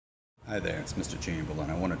Hi there, it's Mr. Chamberlain.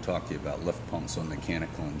 I want to talk to you about lift pumps on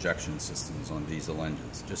mechanical injection systems on diesel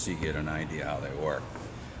engines, just so you get an idea how they work.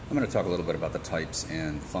 I'm going to talk a little bit about the types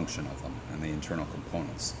and function of them and the internal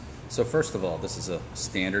components. So first of all, this is a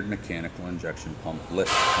standard mechanical injection pump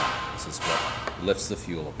lift pump. This is what lifts the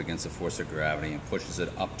fuel up against the force of gravity and pushes it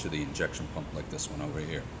up to the injection pump like this one over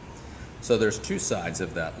here. So there's two sides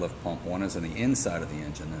of that lift pump. One is on the inside of the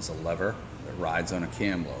engine. There's a lever that rides on a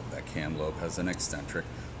cam lobe. That cam lobe has an eccentric,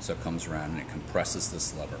 so it comes around and it compresses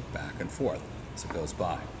this lever back and forth as it goes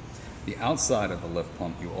by. The outside of the lift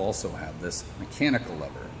pump, you also have this mechanical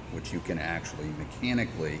lever, which you can actually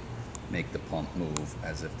mechanically make the pump move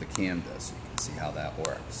as if the cam does. So you can see how that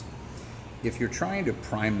works. If you're trying to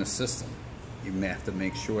prime the system, you may have to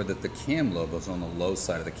make sure that the cam lobe is on the low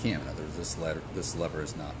side of the cam. In other words, this lever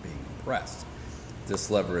is not being compressed. If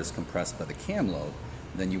this lever is compressed by the cam lobe,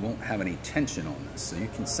 then you won't have any tension on this. So you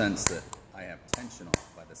can sense that I have tension on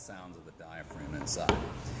it by the sounds of the diaphragm inside.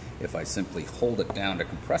 If I simply hold it down to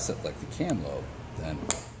compress it like the cam lobe, then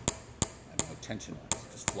I have no tension on it.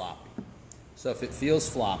 It's just floppy. So if it feels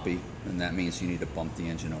floppy, then that means you need to bump the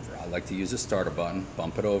engine over. I like to use a starter button,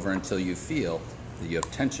 bump it over until you feel that you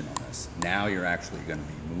have tension on this. Now you're actually going to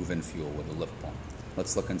be moving fuel with a lift pump.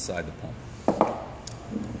 Let's look inside the pump.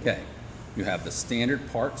 Okay, you have the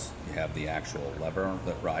standard parts. You have the actual lever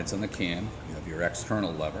that rides on the cam. You have your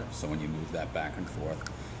external lever, so when you move that back and forth,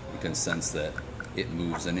 you can sense that it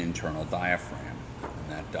moves an internal diaphragm,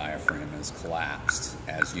 and that diaphragm is collapsed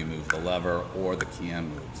as you move the lever or the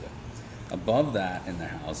cam moves it. Above that in the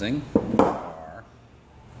housing are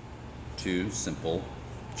two simple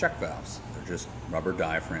check valves. They're just rubber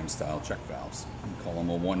diaphragm style check valves. We call them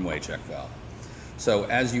a one-way check valve. So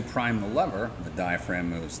as you prime the lever, the diaphragm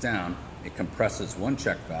moves down, it compresses one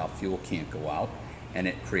check valve, fuel can't go out, and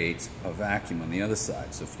it creates a vacuum on the other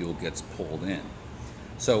side, so fuel gets pulled in.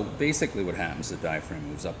 So basically what happens, the diaphragm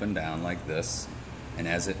moves up and down like this, and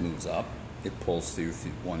as it moves up, it pulls through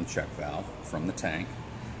one check valve from the tank.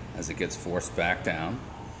 As it gets forced back down,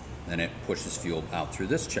 then it pushes fuel out through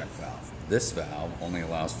this check valve. This valve only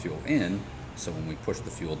allows fuel in, so when we push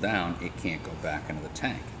the fuel down, it can't go back into the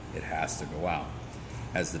tank. It has to go out.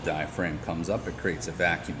 As the diaphragm comes up, it creates a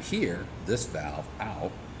vacuum here. This valve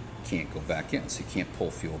out can't go back in, so you can't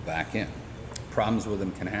pull fuel back in. Problems with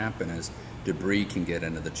them can happen is debris can get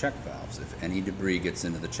into the check valves. If any debris gets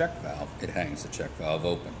into the check valve, it hangs the check valve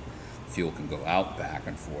open. Fuel can go out back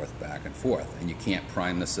and forth, and you can't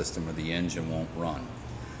prime the system or the engine won't run.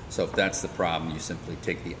 So if that's the problem, you simply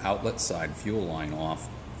take the outlet side fuel line off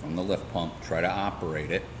from the lift pump, try to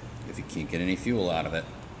operate it. If you can't get any fuel out of it,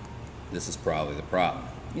 this is probably the problem.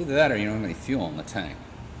 Either that or you don't have any fuel in the tank.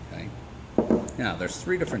 Okay? Now, there's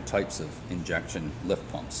three different types of injection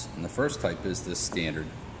lift pumps, and the first type is this standard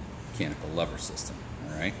mechanical lever system.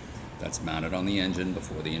 All right? That's mounted on the engine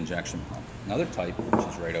before the injection pump. Another type, which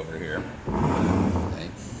is right over here, okay,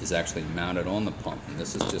 is actually mounted on the pump, and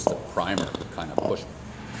this is just a primer kind of push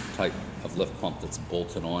type of lift pump that's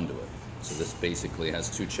bolted onto it. So this basically has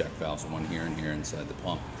two check valves, one here and here inside the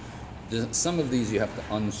pump. Some of these you have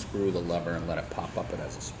to unscrew the lever and let it pop up. It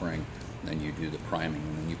has a spring, and then you do the priming,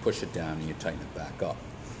 and then you push it down and you tighten it back up.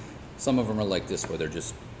 Some of them are like this, where they're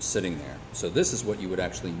just sitting there. So this is what you would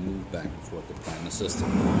actually move back and forth to prime the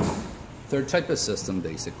system. Third type of system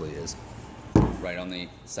basically is right on the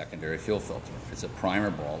secondary fuel filter. It's a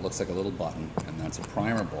primer ball. It looks like a little button, and that's a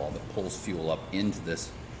primer ball that pulls fuel up into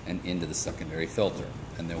this and into the secondary filter.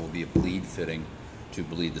 And there will be a bleed fitting to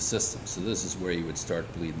bleed the system. So this is where you would start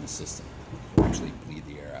bleeding the system. You actually bleed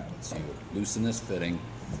the air out of it. So you would loosen this fitting,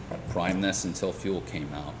 prime this until fuel came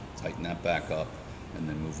out, tighten that back up, and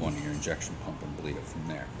then move on to your injection pump and bleed it from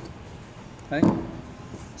there. Okay?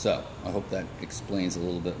 So, I hope that explains a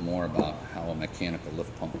little bit more about how a mechanical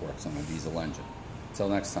lift pump works on a diesel engine. Until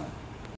next time.